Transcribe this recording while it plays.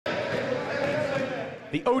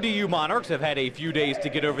The ODU Monarchs have had a few days to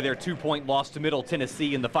get over their 2-point loss to Middle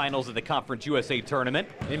Tennessee in the finals of the Conference USA Tournament.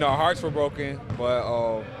 You know, our hearts were broken, but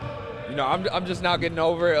you know, I'm just now getting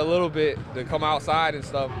over it a little bit to come outside and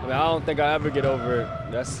stuff. I mean, I don't think I'll ever get over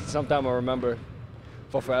it. That's something I'll remember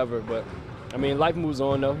for forever. But I mean, life moves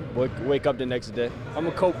on though. Wake up the next day. I'm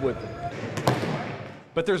gonna cope with it.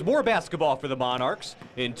 But there's more basketball for the Monarchs.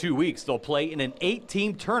 In 2 weeks, they'll play in an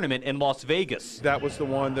 8-team tournament in Las Vegas. That was the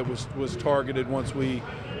one that was targeted once we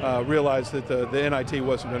realized that the NIT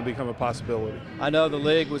wasn't going to become a possibility. I know the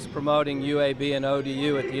league was promoting UAB and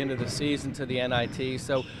ODU at the end of the season to the NIT,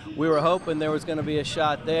 so we were hoping there was going to be a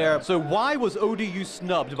shot there. So why was ODU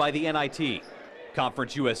snubbed by the NIT?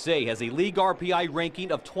 Conference USA has a league RPI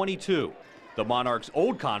ranking of 22. The Monarchs'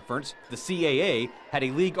 old conference, the CAA, had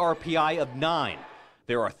a league RPI of 9.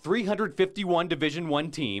 There are 351 Division I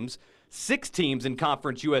teams. 6 teams in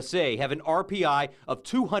Conference USA have an RPI of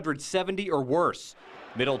 270 or worse.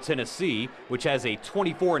 Middle Tennessee, which has a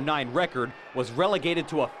 24-9 record, was relegated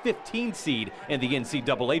to a 15 seed in the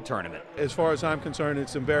NCAA tournament. As far as I'm concerned,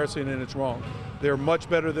 it's embarrassing and it's wrong. They're much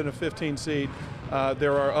better than a 15 seed.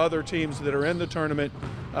 There are other teams that are in the tournament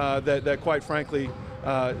that quite frankly,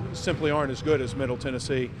 simply aren't as good as Middle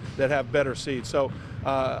Tennessee that have better seeds. So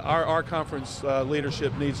our conference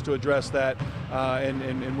leadership needs to address that,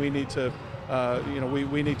 and we need to,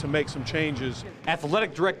 we need to make some changes.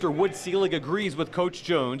 Athletic Director Wood Seelig agrees with Coach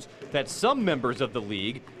Jones that some members of the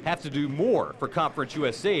league have to do more for Conference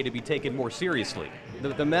USA to be taken more seriously.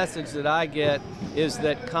 The message that I get is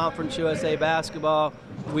that Conference USA basketball,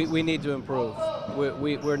 we need to improve.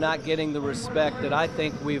 We're not getting the respect that I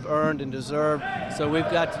think we've earned and deserved, so we've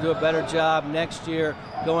got to do a better job next year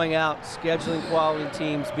going out, scheduling quality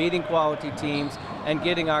teams, beating quality teams, and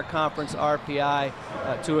getting our conference RPI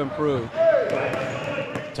to improve.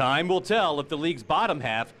 Time will tell if the league's bottom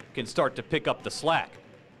half can start to pick up the slack.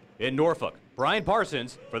 In Norfolk, Brian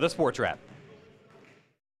Parsons for the Sports Wrap.